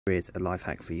Here is a life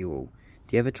hack for you all.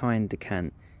 Do you ever try and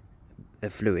decant a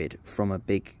fluid from a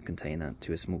big container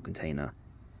to a small container?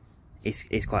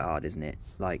 It's quite hard, isn't it?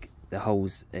 Like, the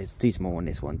holes, it's too small on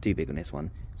this one, too big on this one,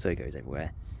 so it goes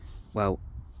everywhere. Well,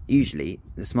 usually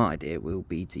the smart idea will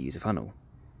be to use a funnel.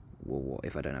 Well, what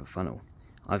if I don't have a funnel?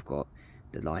 I've got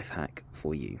the life hack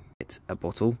for you. It's a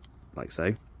bottle, like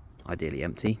so, ideally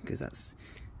empty, because that's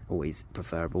always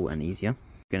preferable and easier. What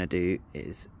you're going to do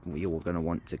is you're going to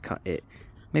want to cut it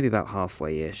maybe about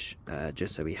halfway-ish,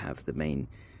 just so we have the main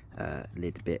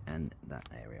lid bit and that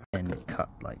area. Then cut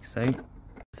like so.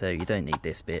 So you don't need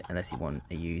this bit unless you want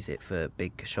to use it for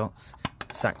big shots.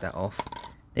 Sack that off.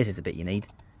 This is the bit you need.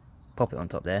 Pop it on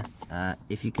top there.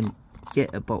 If you can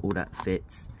get a bottle that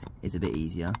fits, it's a bit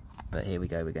easier. But here we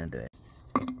go, we're going to do it.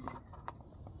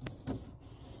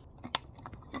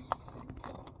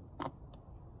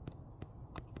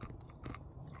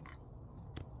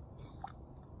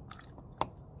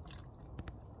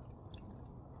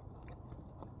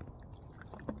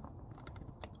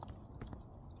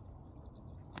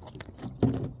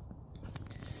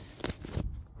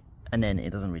 And then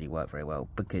it doesn't really work very well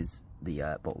because the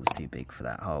bottle's too big for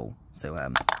that hole. So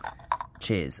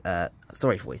cheers.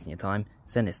 Sorry for wasting your time.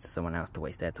 Send this to someone else to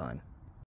waste their time.